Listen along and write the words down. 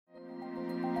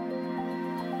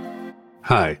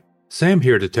Hi, Sam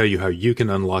here to tell you how you can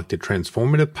unlock the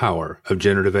transformative power of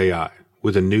generative AI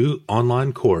with a new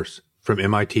online course from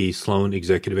MIT Sloan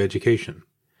Executive Education.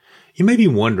 You may be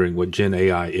wondering what Gen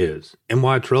AI is and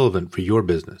why it's relevant for your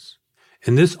business.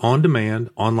 In this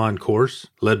on-demand online course,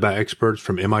 led by experts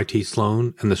from MIT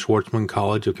Sloan and the Schwarzman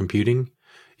College of Computing,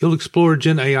 you'll explore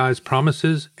Gen AI's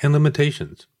promises and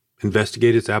limitations,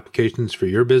 investigate its applications for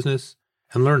your business,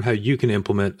 and learn how you can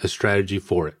implement a strategy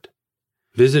for it.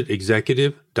 Visit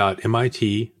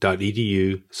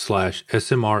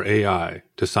executive.mit.edu/SMRAI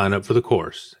to sign up for the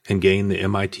course and gain the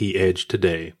MIT edge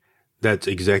today. That's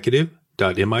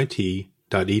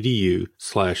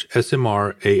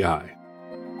executive.mit.edu/SMRAI.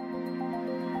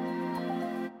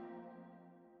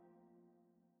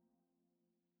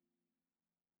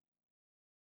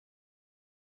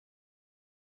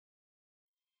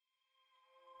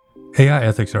 AI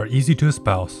ethics are easy to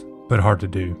espouse, but hard to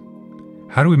do.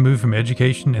 How do we move from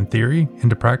education and theory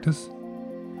into practice?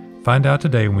 Find out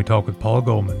today when we talk with Paula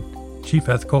Goldman, Chief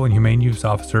Ethical and Humane Use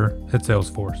Officer at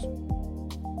Salesforce.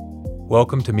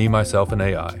 Welcome to Me, Myself, and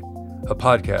AI, a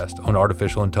podcast on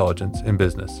artificial intelligence in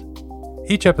business.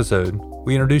 Each episode,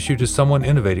 we introduce you to someone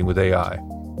innovating with AI.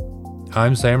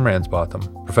 I'm Sam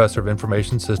Ransbotham, Professor of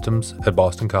Information Systems at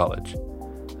Boston College.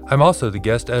 I'm also the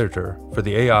guest editor for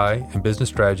the AI and Business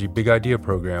Strategy Big Idea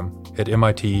program at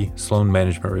MIT Sloan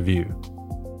Management Review.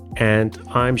 And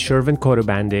I'm Shervin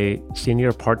Kodabande,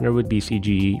 Senior Partner with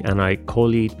BCG, and I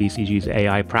co-lead BCG's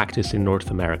AI practice in North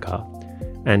America.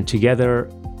 And together,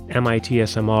 MIT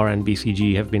SMR and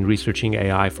BCG have been researching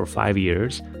AI for 5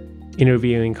 years,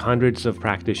 interviewing hundreds of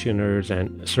practitioners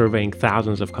and surveying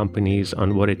thousands of companies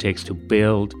on what it takes to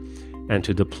build and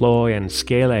to deploy and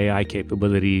scale AI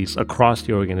capabilities across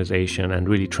the organization and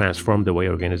really transform the way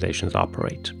organizations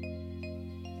operate.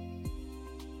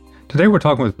 Today we're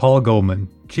talking with Paula Goldman,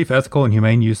 Chief Ethical and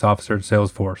Humane Use Officer at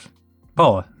Salesforce.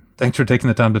 Paula, thanks for taking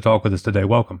the time to talk with us today.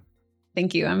 Welcome.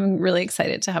 Thank you. I'm really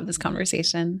excited to have this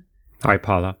conversation. Hi,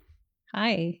 Paula.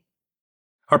 Hi.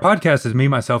 Our podcast is Me,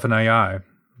 Myself, and AI.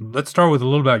 Let's start with a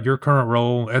little about your current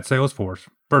role at Salesforce.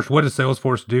 First, what does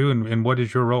Salesforce do and what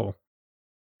is your role?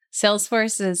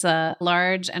 Salesforce is a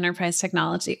large enterprise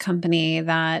technology company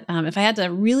that, if I had to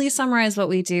really summarize what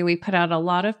we do, we put out a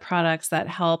lot of products that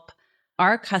help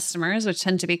our customers, which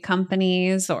tend to be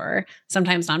companies or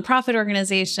sometimes nonprofit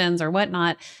organizations or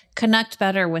whatnot, connect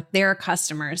better with their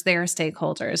customers, their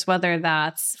stakeholders, whether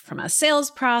that's from a sales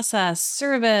process,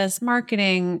 service,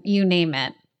 marketing, you name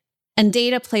it. And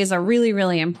data plays a really,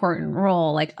 really important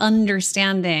role, like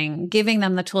understanding, giving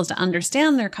them the tools to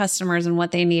understand their customers and what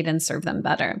they need and serve them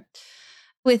better.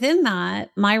 Within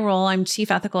that, my role, I'm Chief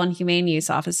Ethical and Humane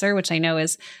Use Officer, which I know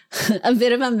is a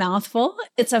bit of a mouthful.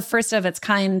 It's a first of its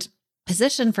kind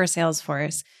position for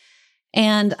Salesforce.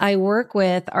 And I work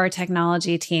with our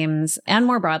technology teams and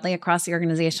more broadly across the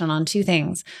organization on two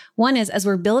things. One is as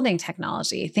we're building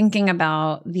technology, thinking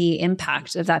about the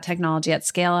impact of that technology at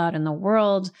scale out in the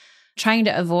world, trying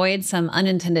to avoid some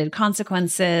unintended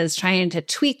consequences, trying to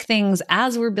tweak things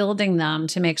as we're building them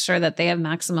to make sure that they have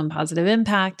maximum positive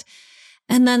impact.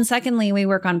 And then secondly, we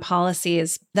work on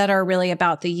policies that are really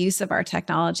about the use of our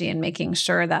technology and making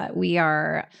sure that we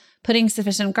are putting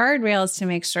sufficient guardrails to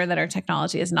make sure that our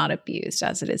technology is not abused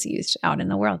as it is used out in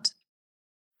the world.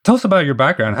 Tell us about your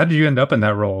background. How did you end up in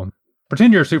that role?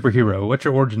 Pretend you're a superhero. What's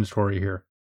your origin story here?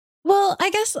 Well,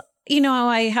 I guess,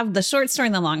 I have the short story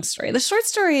and the long story. The short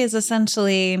story is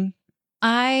essentially,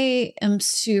 I am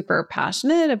super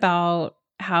passionate about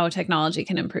how technology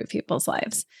can improve people's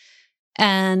lives.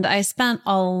 And I spent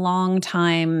a long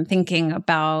time thinking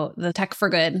about the tech for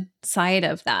good side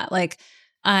of that.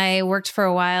 I worked for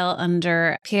a while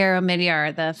under Pierre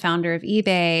Omidyar, the founder of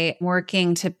eBay,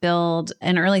 working to build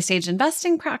an early stage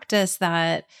investing practice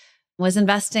that was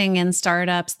investing in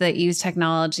startups that use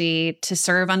technology to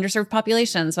serve underserved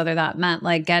populations, whether that meant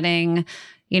getting,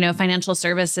 financial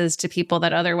services to people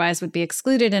that otherwise would be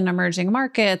excluded in emerging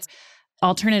markets,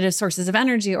 alternative sources of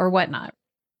energy or whatnot.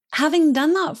 Having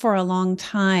done that for a long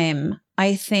time,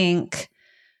 I think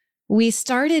we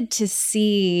started to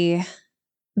see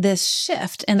this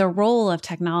shift in the role of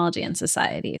technology in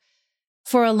society.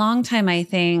 For a long time, I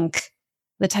think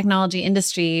the technology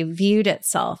industry viewed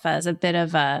itself as a bit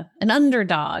of an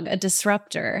underdog, a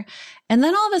disruptor. And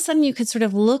then all of a sudden you could sort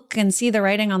of look and see the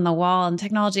writing on the wall, and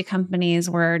technology companies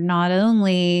were not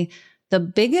only the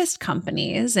biggest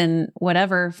companies in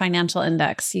whatever financial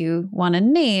index you want to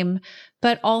name,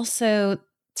 but also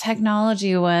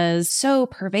technology was so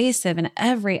pervasive in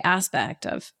every aspect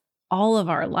of all of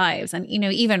our lives, and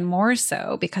even more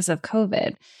so because of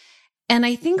COVID. And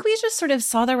I think we just sort of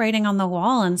saw the writing on the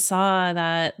wall and saw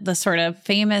that the sort of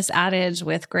famous adage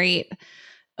with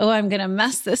I'm going to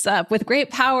mess this up. With great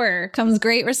power comes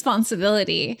great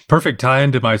responsibility. Perfect tie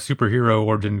into my superhero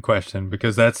origin question,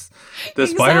 because that's the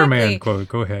Spider-Man quote.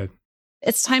 Go ahead.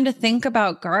 It's time to think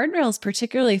about guardrails,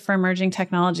 particularly for emerging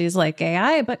technologies like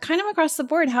AI, but kind of across the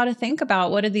board, how to think about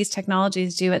what do these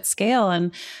technologies do at scale.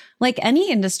 And like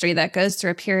any industry that goes through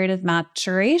a period of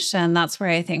maturation, that's where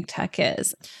I think tech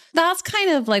is. That's kind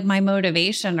of like my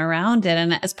motivation around it.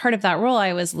 And as part of that role,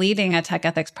 I was leading a tech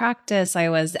ethics practice. I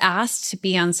was asked to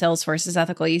be on Salesforce's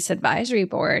ethical use advisory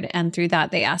board. And through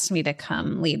that, they asked me to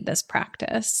come lead this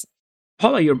practice.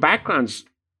 Paula, your background's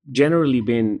generally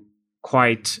been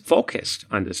quite focused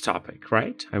on this topic,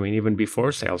 right? I mean, even before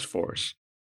Salesforce.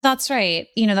 That's right.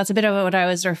 That's a bit of what I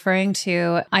was referring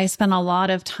to. I spent a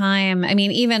lot of time,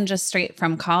 even just straight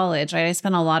from college, right? I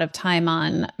spent a lot of time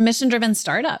on mission-driven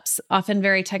startups, often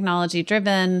very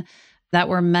technology-driven, that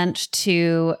were meant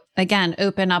to, again,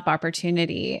 open up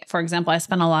opportunity. For example, I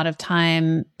spent a lot of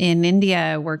time in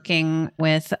India working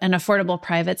with an affordable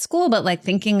private school, but like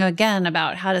thinking again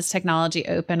about how does technology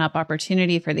open up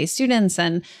opportunity for these students.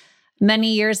 And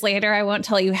many years later, I won't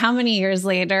tell you how many years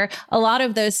later, a lot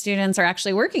of those students are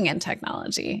actually working in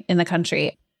technology in the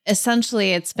country.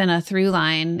 Essentially, it's been a through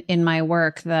line in my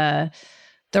work, the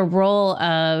role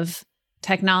of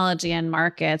technology and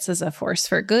markets as a force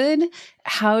for good.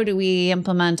 How do we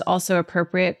implement also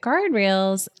appropriate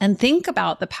guardrails and think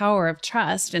about the power of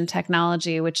trust in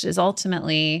technology, which is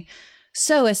ultimately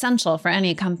so essential for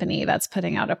any company that's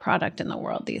putting out a product in the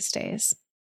world these days?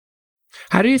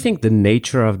 How do you think the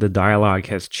nature of the dialogue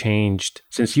has changed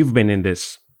since you've been in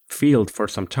this field for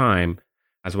some time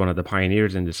as one of the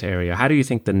pioneers in this area? How do you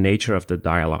think the nature of the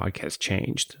dialogue has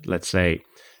changed, let's say,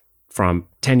 from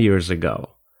 10 years ago?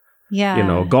 Yeah.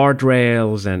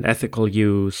 Guardrails and ethical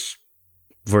use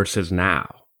versus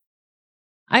now.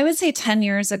 I would say 10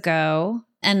 years ago,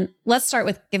 and let's start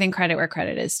with giving credit where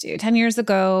credit is due. 10 years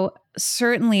ago,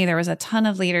 certainly there was a ton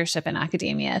of leadership in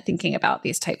academia thinking about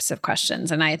these types of questions.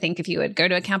 And I think if you would go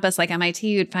to a campus like MIT,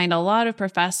 you'd find a lot of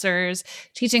professors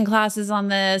teaching classes on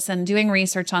this and doing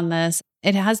research on this.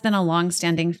 It has been a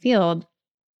longstanding field.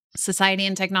 Society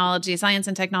and technology, science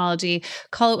and technology,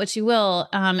 call it what you will,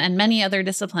 and many other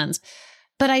disciplines.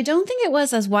 But I don't think it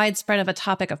was as widespread of a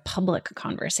topic of public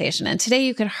conversation. And today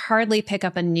you could hardly pick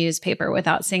up a newspaper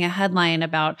without seeing a headline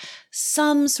about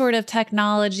some sort of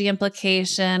technology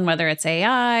implication, whether it's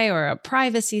AI or a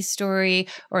privacy story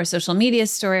or a social media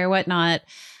story or whatnot.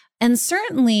 And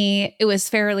certainly it was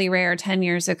fairly rare 10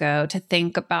 years ago to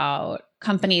think about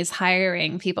companies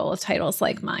hiring people with titles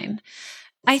like mine.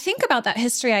 I think about that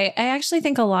history. I actually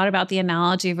think a lot about the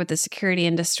analogy of what the security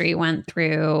industry went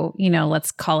through,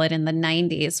 let's call it in the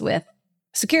 90s with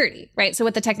security, right? So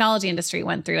what the technology industry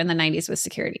went through in the 90s with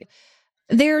security.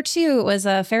 There too, it was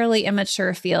a fairly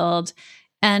immature field.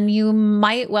 And you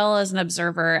might well, as an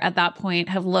observer at that point,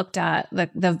 have looked at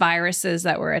the viruses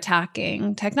that were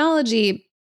attacking technology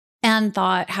and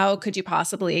thought, how could you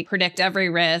possibly predict every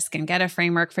risk and get a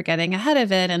framework for getting ahead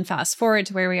of it and fast forward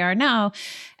to where we are now?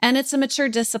 And it's a mature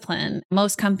discipline.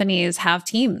 Most companies have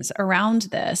teams around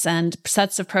this and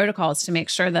sets of protocols to make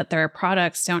sure that their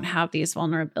products don't have these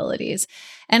vulnerabilities.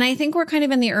 And I think we're kind of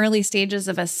in the early stages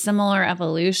of a similar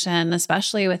evolution,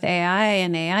 especially with AI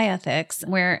and AI ethics,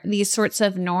 where these sorts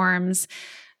of norms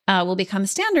will become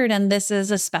standard. And this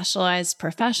is a specialized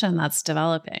profession that's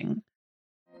developing.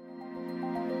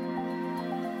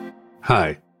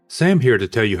 Hi, Sam here to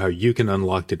tell you how you can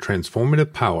unlock the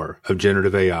transformative power of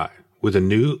generative AI with a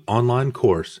new online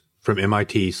course from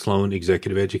MIT Sloan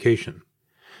Executive Education.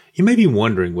 You may be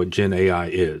wondering what Gen AI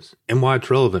is and why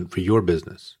it's relevant for your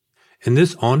business. In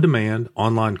this on-demand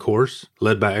online course,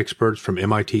 led by experts from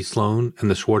MIT Sloan and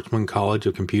the Schwarzman College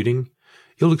of Computing,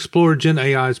 you'll explore Gen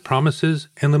AI's promises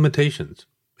and limitations,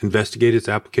 investigate its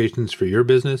applications for your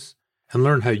business, and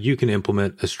learn how you can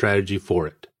implement a strategy for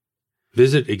it.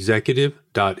 Visit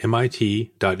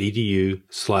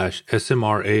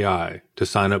executive.mit.edu/SMRAI to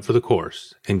sign up for the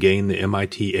course and gain the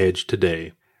MIT edge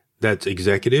today. That's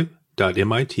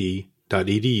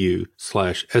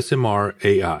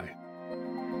executive.mit.edu/SMRAI.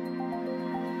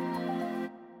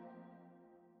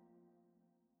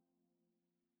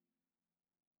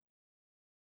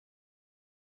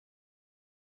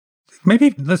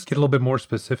 Maybe let's get a little bit more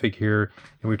specific here.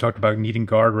 And we've talked about needing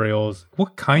guardrails.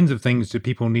 What kinds of things do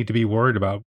people need to be worried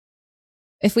about?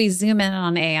 If we zoom in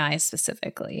on AI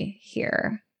specifically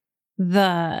here,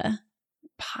 the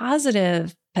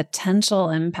positive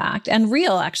potential impact and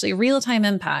real-time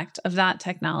impact of that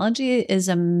technology is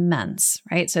immense,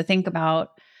 right? So think about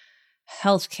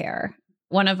healthcare,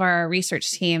 One of our research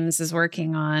teams is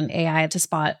working on AI to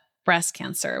spot breast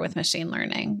cancer with machine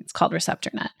learning. It's called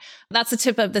ReceptorNet. That's the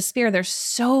tip of the spear. There's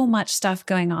so much stuff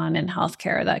going on in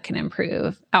healthcare that can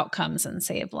improve outcomes and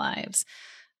save lives.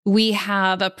 We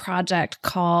have a project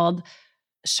called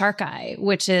Shark Eye,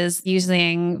 which is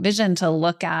using vision to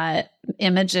look at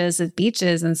images of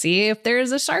beaches and see if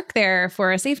there's a shark there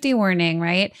for a safety warning,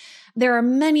 right? There are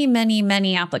many, many,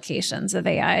 many applications of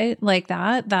AI like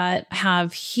that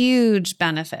have huge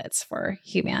benefits for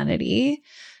humanity.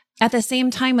 At the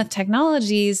same time, with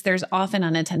technologies, there's often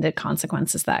unintended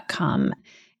consequences that come.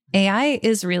 AI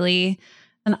is really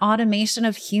an automation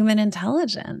of human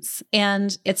intelligence,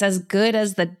 and it's as good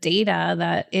as the data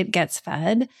that it gets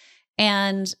fed.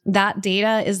 And that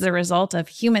data is the result of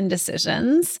human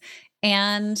decisions,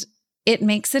 and it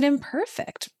makes it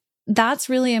imperfect. That's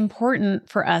really important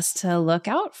for us to look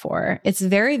out for. It's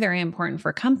very, very important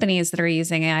for companies that are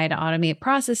using AI to automate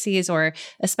processes or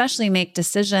especially make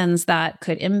decisions that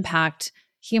could impact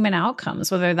human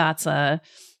outcomes, whether that's a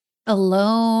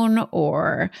loan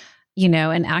or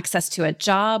an access to a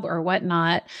job or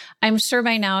whatnot. I'm sure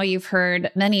by now you've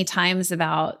heard many times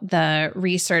about the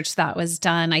research that was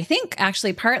done, I think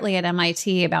actually partly at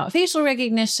MIT, about facial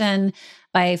recognition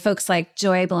by folks like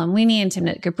Joy Buolamwini and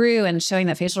Timnit Gebru, and showing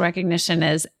that facial recognition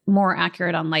is more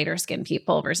accurate on lighter skinned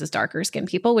people versus darker skinned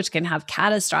people, which can have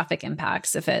catastrophic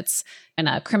impacts if it's in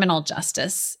a criminal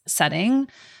justice setting.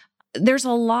 There's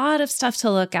a lot of stuff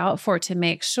to look out for to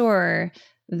make sure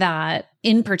that,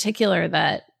 in particular,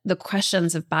 that the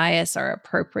questions of bias are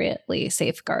appropriately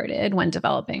safeguarded when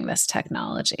developing this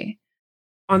technology.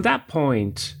 On that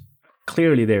point,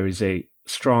 clearly there is a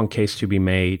strong case to be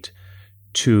made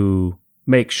to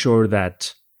make sure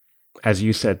that, as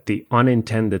you said, the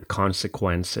unintended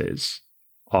consequences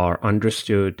are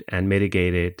understood and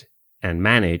mitigated and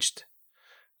managed.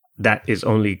 That is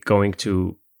only going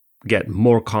to get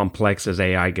more complex as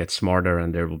AI gets smarter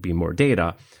and there will be more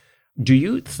data. Do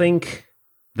you think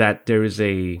that there is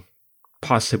a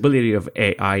possibility of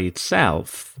AI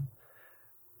itself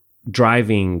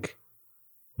driving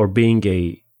or being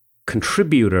a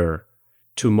contributor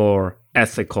to more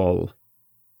ethical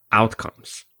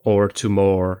outcomes or to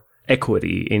more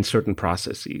equity in certain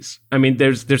processes? I mean,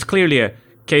 there's clearly a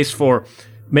case for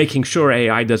making sure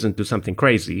AI doesn't do something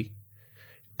crazy.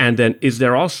 And then is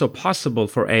there also possible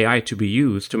for AI to be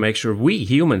used to make sure we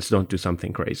humans don't do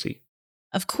something crazy?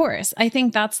 Of course. I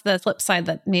think that's the flip side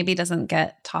that maybe doesn't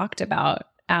get talked about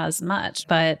as much.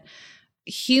 But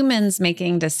humans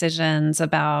making decisions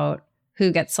about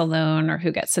who gets a loan or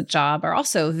who gets a job are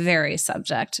also very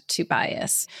subject to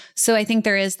bias. So I think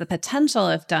there is the potential,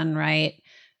 if done right,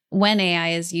 when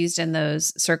AI is used in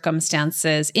those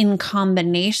circumstances in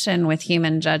combination with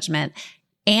human judgment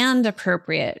and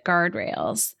appropriate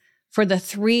guardrails, for the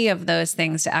three of those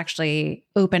things to actually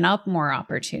open up more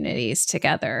opportunities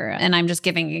together. And I'm just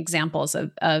giving examples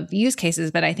of use cases,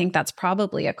 but I think that's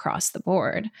probably across the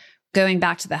board. Going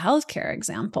back to the healthcare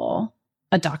example,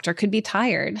 a doctor could be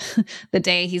tired the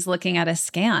day he's looking at a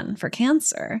scan for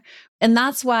cancer. And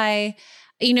that's why,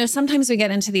 sometimes we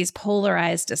get into these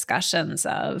polarized discussions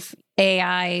of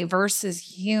AI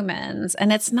versus humans,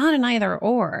 and it's not an either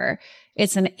or,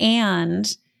 it's an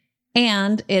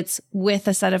and it's with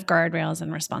a set of guardrails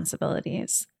and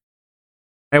responsibilities.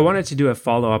 I wanted to do a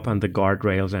follow-up on the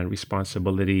guardrails and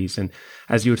responsibilities. And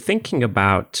as you're thinking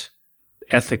about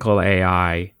ethical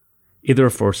AI, either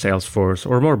for Salesforce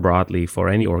or more broadly for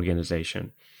any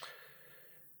organization,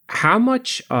 how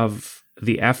much of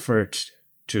the effort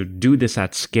to do this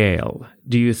at scale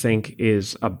do you think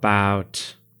is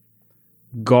about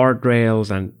guardrails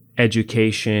and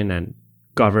education and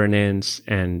governance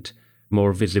and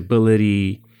more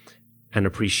visibility and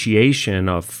appreciation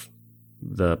of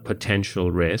the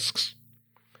potential risks?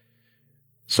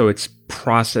 So it's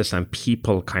process and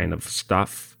people kind of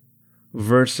stuff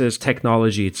versus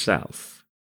technology itself.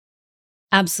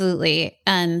 Absolutely.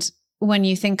 And when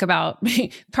you think about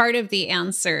part of the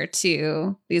answer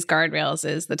to these guardrails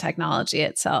is the technology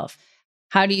itself.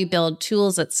 How do you build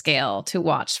tools at scale to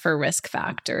watch for risk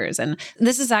factors? And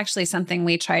this is actually something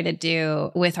we try to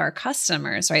do with our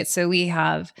customers, right? So we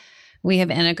have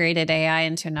integrated AI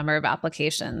into a number of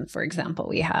applications. For example,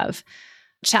 we have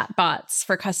chatbots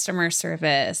for customer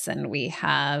service, and we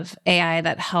have AI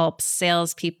that helps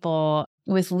salespeople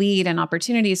with lead and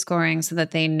opportunity scoring so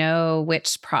that they know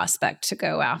which prospect to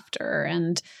go after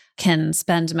and can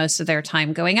spend most of their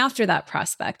time going after that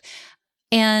prospect.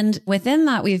 And within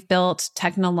that, we've built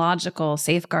technological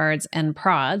safeguards and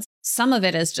prods. Some of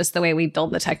it is just the way we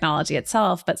build the technology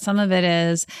itself, but some of it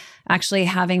is actually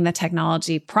having the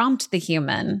technology prompt the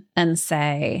human and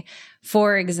say,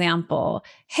 For example,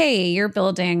 hey, you're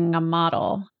building a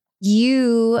model.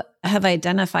 You have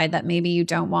identified that maybe you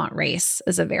don't want race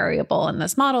as a variable in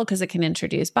this model because it can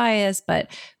introduce bias, but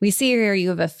we see here you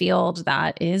have a field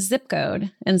that is zip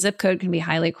code, and zip code can be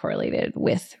highly correlated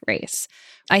with race.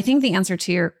 I think the answer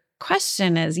to your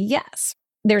question is yes.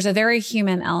 There's a very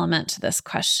human element to this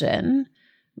question,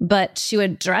 but to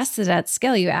address it at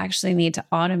scale, you actually need to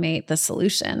automate the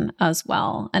solution as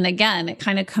well. And again, it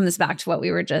kind of comes back to what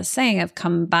we were just saying of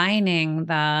combining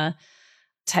the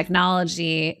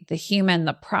technology, the human,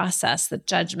 the process, the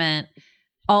judgment,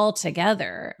 all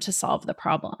together to solve the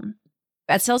problem.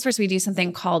 At Salesforce, we do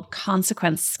something called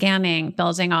consequence scanning,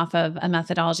 building off of a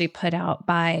methodology put out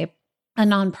by a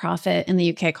nonprofit in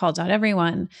the UK called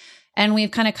 .everyone. And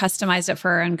we've kind of customized it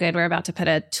for our own good. We're about to put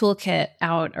a toolkit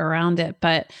out around it,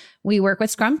 but we work with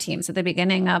Scrum teams at the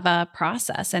beginning of a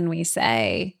process and we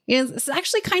say, it's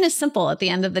actually kind of simple at the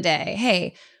end of the day.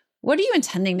 Hey, what are you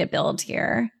intending to build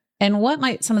here? And what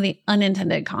might some of the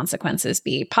unintended consequences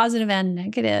be, positive and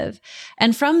negative?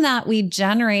 And from that, we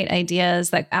generate ideas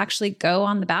that actually go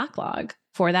on the backlog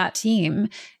for that team.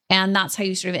 And that's how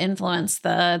you sort of influence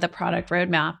the product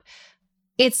roadmap.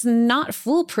 It's not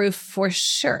foolproof for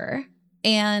sure.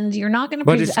 And you're not going to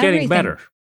But it's getting better.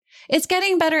 It's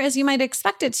getting better as you might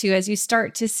expect it to, as you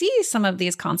start to see some of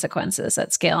these consequences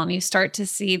at scale and you start to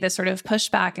see the sort of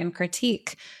pushback and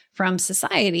critique from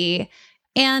society.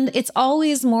 And it's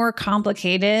always more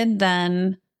complicated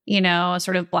than, a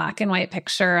sort of black and white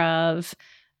picture of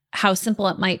how simple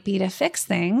it might be to fix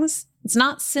things. It's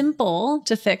not simple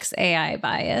to fix AI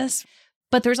bias,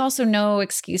 but there's also no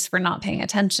excuse for not paying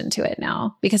attention to it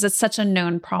now because it's such a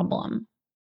known problem.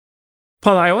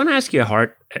 Paula, I want to ask you a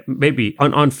hard, maybe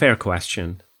an unfair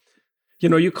question.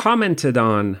 You commented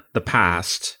on the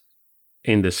past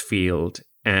in this field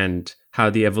and how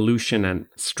the evolution and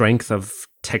strength of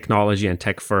technology and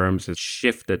tech firms has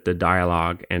shifted the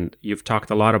dialogue. And you've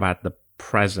talked a lot about the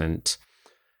present.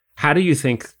 How do you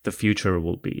think the future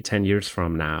will be 10 years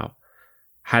from now?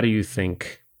 How do you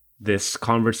think this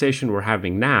conversation we're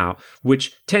having now,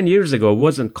 which 10 years ago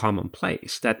wasn't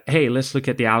commonplace, that, hey, let's look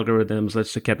at the algorithms,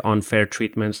 let's look at unfair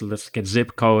treatments, let's look at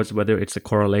zip codes, whether it's a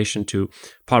correlation to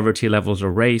poverty levels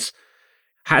or race.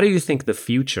 How do you think the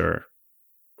future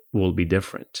will be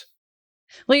different?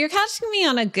 Well, you're catching me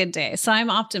on a good day, so I'm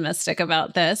optimistic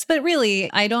about this. But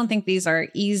really, I don't think these are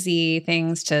easy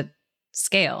things to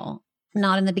scale,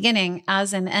 not in the beginning,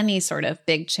 as in any sort of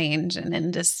big change in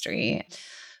industry.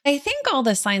 I think all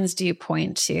the signs do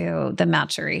point to the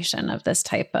maturation of this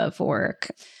type of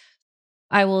work.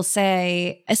 I will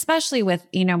say, especially with,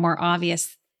 more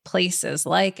obvious places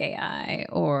like AI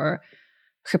or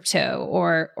crypto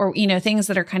or things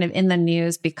that are kind of in the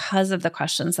news because of the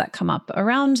questions that come up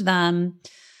around them.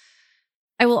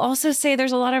 I will also say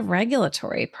there's a lot of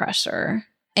regulatory pressure,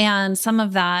 and some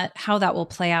of that, how that will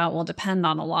play out, will depend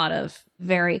on a lot of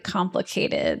very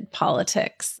complicated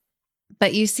politics.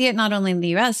 But you see it not only in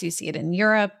the US, you see it in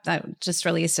Europe that just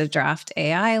released a draft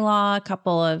AI law a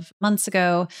couple of months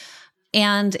ago.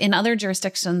 And in other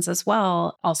jurisdictions as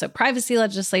well, also privacy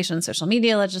legislation, social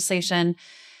media legislation.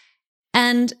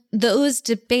 And those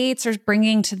debates are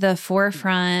bringing to the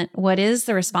forefront what is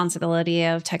the responsibility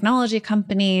of technology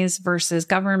companies versus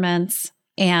governments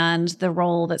and the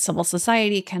role that civil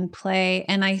society can play.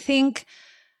 And I think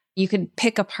you could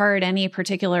pick apart any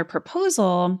particular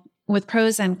proposal with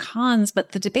pros and cons,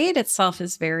 but the debate itself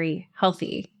is very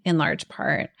healthy in large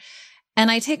part. And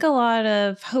I take a lot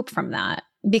of hope from that,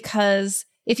 because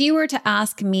if you were to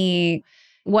ask me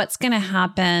what's going to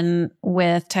happen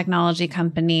with technology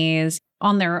companies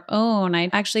on their own, I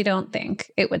actually don't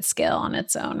think it would scale on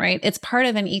its own, right? It's part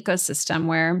of an ecosystem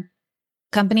where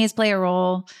companies play a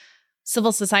role,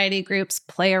 civil society groups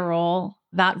play a role.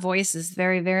 That voice is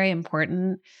very, very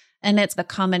important. And it's the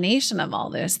combination of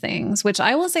all those things, which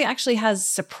I will say actually has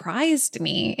surprised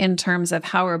me in terms of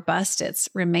how robust it's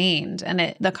remained.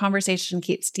 And the conversation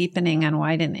keeps deepening and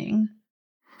widening.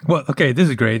 Well, okay, this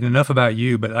is great. Enough about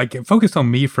you, but focus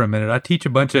on me for a minute. I teach a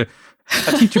bunch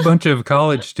of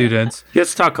college students.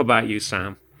 Let's talk about you,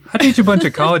 Sam. I teach a bunch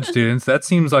of college students. That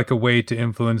seems like a way to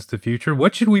influence the future.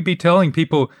 What should we be telling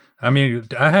people? I mean,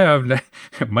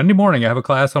 Monday morning, I have a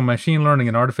class on machine learning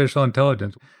and artificial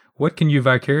intelligence. What can you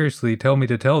vicariously tell me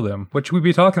to tell them? What should we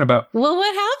be talking about? Well,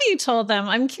 what have you told them?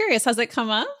 I'm curious. Has it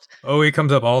come up? Oh, it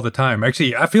comes up all the time.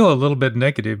 Actually, I feel a little bit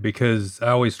negative because I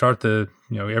always start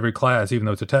every class, even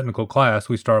though it's a technical class,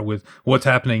 we start with what's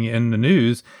happening in the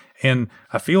news. And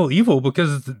I feel evil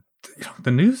because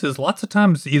the news is lots of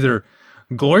times either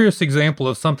glorious example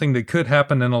of something that could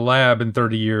happen in a lab in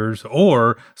 30 years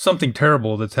or something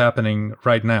terrible that's happening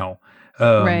right now.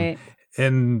 Right.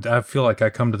 And I feel like I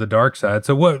come to the dark side.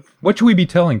 So what should we be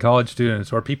telling college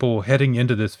students or people heading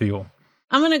into this field?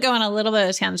 I'm going to go on a little bit of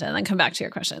a tangent and then come back to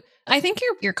your question. I think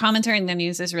your commentary in the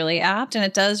news is really apt, and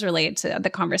it does relate to the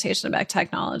conversation about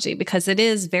technology because it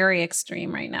is very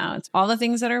extreme right now. It's all the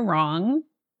things that are wrong,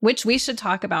 which we should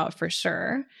talk about for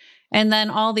sure. And then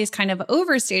all these kind of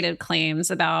overstated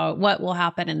claims about what will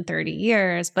happen in 30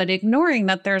 years, but ignoring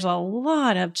that there's a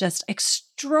lot of just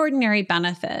extraordinary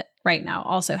benefit right now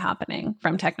also happening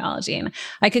from technology. And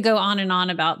I could go on and on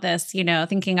about this,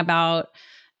 thinking about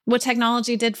what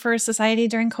technology did for society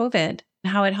during COVID,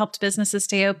 how it helped businesses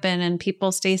stay open and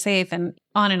people stay safe, and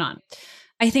on and on.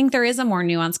 I think there is a more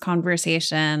nuanced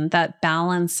conversation that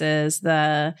balances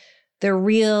the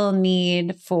real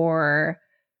need for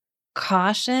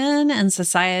caution and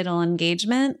societal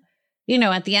engagement.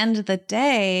 At the end of the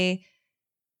day,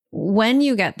 when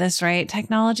you get this right,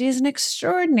 technology is an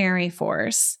extraordinary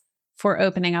force for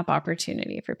opening up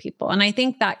opportunity for people. And I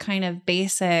think that kind of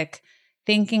basic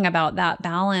thinking about that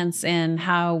balance in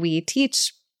how we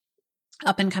teach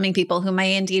up and coming people who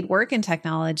may indeed work in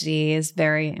technology is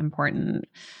very important.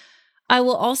 I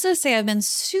will also say I've been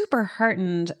super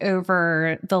heartened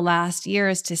over the last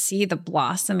years to see the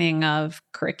blossoming of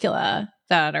curricula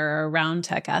that are around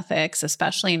tech ethics,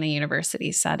 especially in a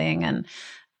university setting. And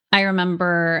I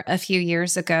remember a few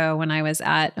years ago when I was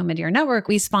at Omidyar Network,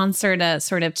 we sponsored a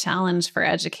sort of challenge for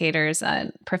educators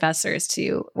and professors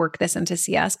to work this into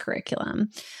CS curriculum.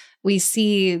 We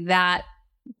see that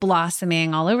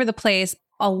blossoming all over the place,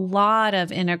 a lot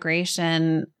of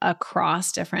integration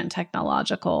across different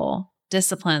technological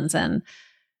disciplines. And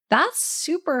that's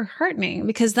super heartening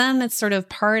because then it's sort of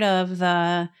part of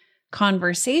the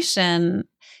conversation.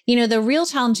 The real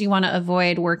challenge you want to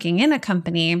avoid working in a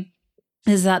company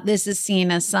is that this is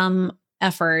seen as some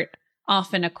effort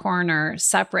off in a corner,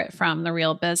 separate from the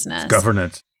real business.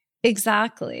 Governance.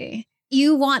 Exactly.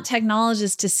 You want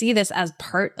technologists to see this as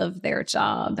part of their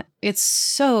job. It's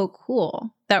so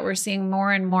cool that we're seeing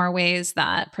more and more ways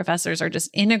that professors are just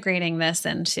integrating this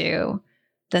into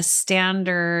the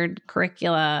standard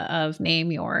curricula of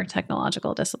name your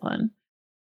technological discipline.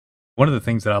 One of the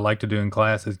things that I like to do in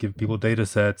class is give people data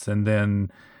sets and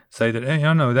then say that, hey,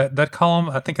 I know that column,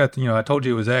 I think I told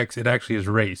you it was X, it actually is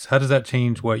race. How does that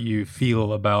change what you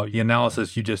feel about the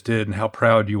analysis you just did and how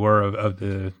proud you were of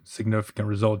the significant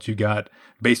results you got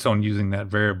based on using that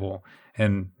variable?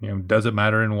 And, does it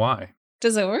matter and why?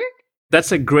 Does it work?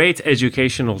 That's a great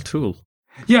educational tool.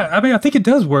 Yeah, I think it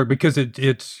does work because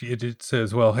it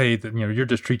says, well, hey, you're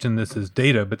just treating this as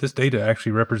data, but this data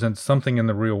actually represents something in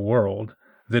the real world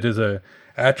that is a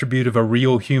attribute of a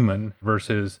real human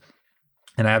versus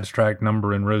an abstract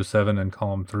number in row 7 and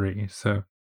column 3. So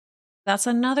that's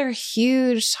another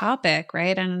huge topic,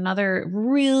 right? And another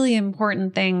really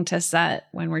important thing to set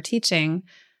when we're teaching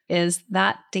is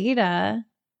that data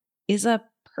is a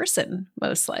person,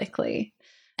 most likely.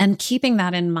 And keeping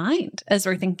that in mind as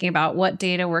we're thinking about what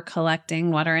data we're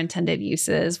collecting, what our intended use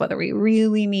is, whether we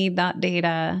really need that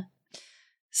data.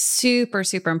 Super,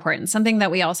 super important. Something that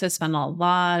we also spend a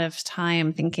lot of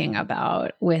time thinking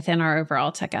about within our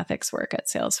overall tech ethics work at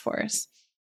Salesforce.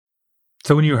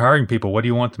 So when you're hiring people, what do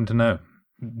you want them to know?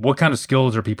 What kind of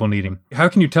skills are people needing? How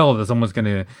can you tell that someone's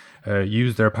going to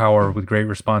use their power with great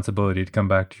responsibility, to come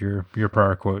back to your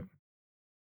prior quote?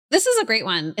 This is a great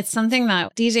one. It's something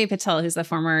that DJ Patel, who's the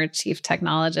former chief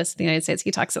technologist of the United States,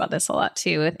 he talks about this a lot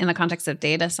too in the context of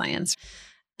data science.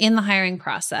 In the hiring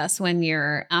process, when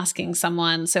you're asking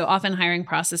someone, so often hiring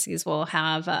processes will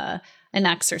have an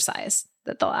exercise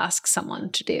that they'll ask someone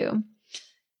to do.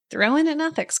 Throw in an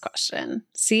ethics question,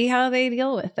 see how they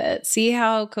deal with it, see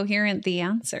how coherent the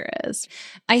answer is.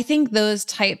 I think those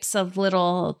types of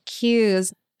little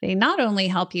cues, they not only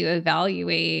help you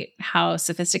evaluate how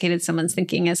sophisticated someone's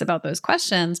thinking is about those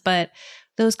questions, but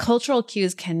those cultural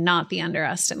cues cannot be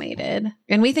underestimated.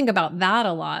 And we think about that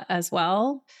a lot as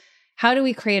well. How do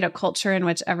we create a culture in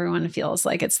which everyone feels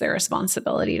like it's their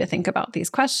responsibility to think about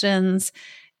these questions?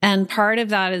 And part of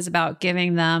that is about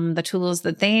giving them the tools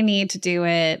that they need to do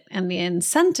it and the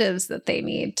incentives that they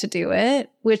need to do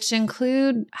it, which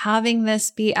include having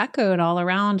this be echoed all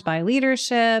around by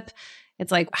leadership.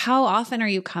 It's like, how often are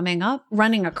you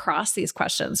running across these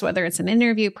questions, whether it's an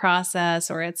interview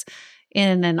process or it's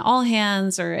in an all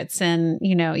hands or it's in,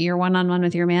 your one-on-one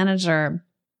with your manager?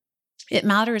 It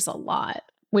matters a lot.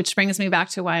 Which brings me back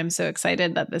to why I'm so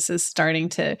excited that this is starting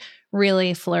to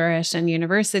really flourish in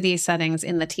university settings,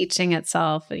 in the teaching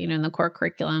itself, in the core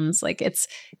curriculums. Like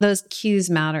those cues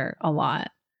matter a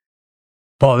lot.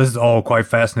 Paul, this is all quite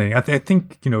fascinating. I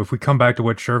think, if we come back to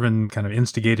what Shervin kind of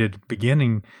instigated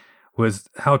beginning, was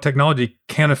how technology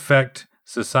can affect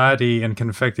society and can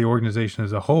affect the organization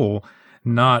as a whole,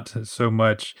 not so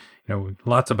much,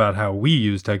 lots about how we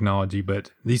use technology,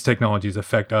 but these technologies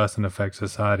affect us and affect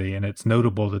society. And it's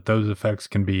notable that those effects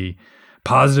can be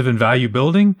positive and value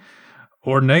building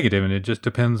or negative, and it just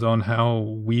depends on how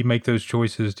we make those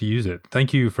choices to use it.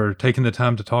 Thank you for taking the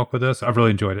time to talk with us. I've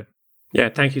really enjoyed it. Yeah,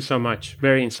 thank you so much.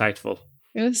 Very insightful.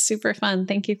 It was super fun.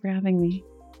 Thank you for having me.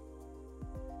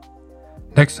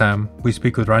 Next time, we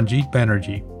speak with Ranjit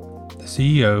Banerjee, the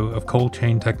CEO of Cold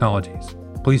Chain Technologies.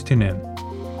 Please tune in.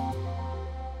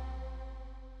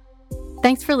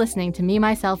 Thanks for listening to Me,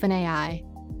 Myself, and AI.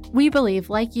 We believe,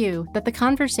 like you, that the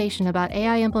conversation about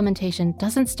AI implementation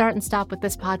doesn't start and stop with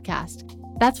this podcast.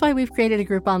 That's why we've created a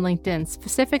group on LinkedIn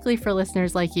specifically for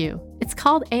listeners like you. It's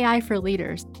called AI for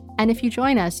Leaders. And if you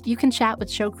join us, you can chat with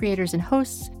show creators and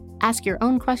hosts, ask your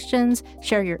own questions,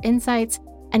 share your insights,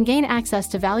 and gain access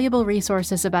to valuable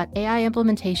resources about AI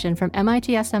implementation from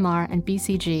MIT SMR and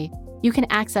BCG. You can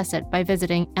access it by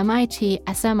visiting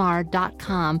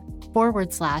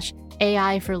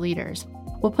mitsmr.com/AI for Leaders.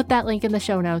 We'll put that link in the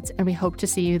show notes, and we hope to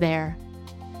see you there.